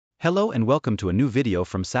Hello and welcome to a new video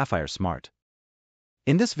from Safire Smart.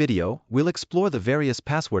 In this video, we'll explore the various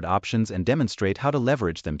password options and demonstrate how to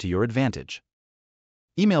leverage them to your advantage.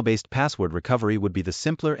 Email-based password recovery would be the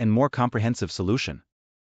simpler and more comprehensive solution.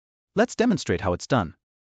 Let's demonstrate how it's done.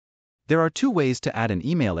 There are two ways to add an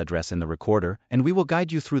email address in the recorder, and we will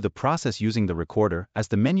guide you through the process using the recorder, as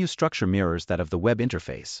the menu structure mirrors that of the web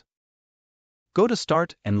interface. Go to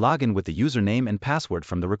Start and log in with the username and password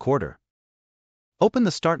from the recorder. Open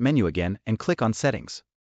the Start menu again and click on Settings.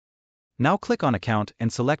 Now click on Account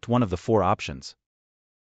and select one of the four options.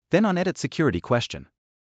 Then on Edit Security Question.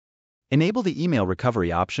 Enable the email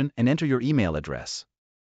recovery option and enter your email address.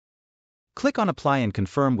 Click on Apply and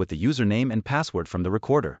confirm with the username and password from the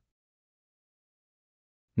recorder.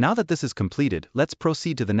 Now that this is completed, let's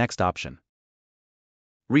proceed to the next option.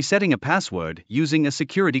 Resetting a password using a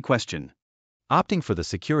security question. Opting for the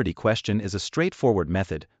security question is a straightforward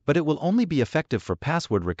method, but it will only be effective for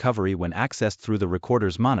password recovery when accessed through the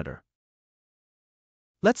recorder's monitor.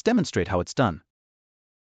 Let's demonstrate how it's done.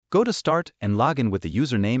 Go to Start and log in with the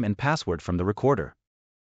username and password from the recorder.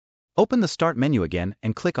 Open the Start menu again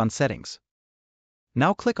and click on Settings.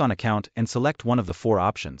 Now click on Account and select one of the four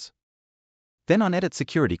options. Then on Edit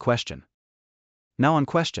Security Question. Now on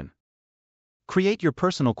Question. Create your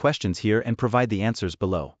personal questions here and provide the answers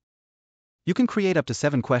below. You can create up to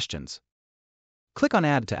 7 questions. Click on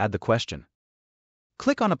Add to add the question.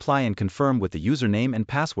 Click on Apply and confirm with the username and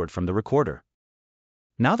password from the recorder.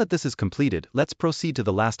 Now that this is completed, let's proceed to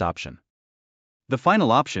the last option. The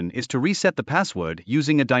final option is to reset the password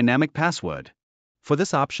using a dynamic password. For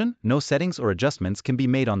this option, no settings or adjustments can be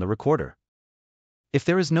made on the recorder. If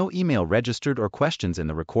there is no email registered or questions in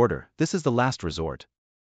the recorder, this is the last resort.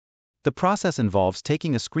 The process involves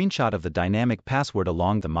taking a screenshot of the dynamic password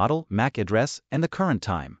along the model, MAC address, and the current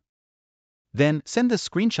time. Then, send this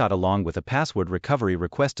screenshot along with a password recovery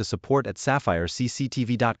request to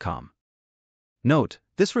support@safirecctv.com. Note,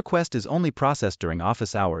 this request is only processed during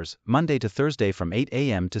office hours, Monday to Thursday from 8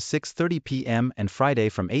 a.m. to 6:30 p.m. and Friday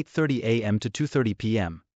from 8:30 a.m. to 2:30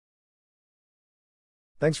 p.m.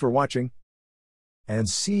 Thanks for watching, and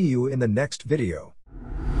see you in the next video.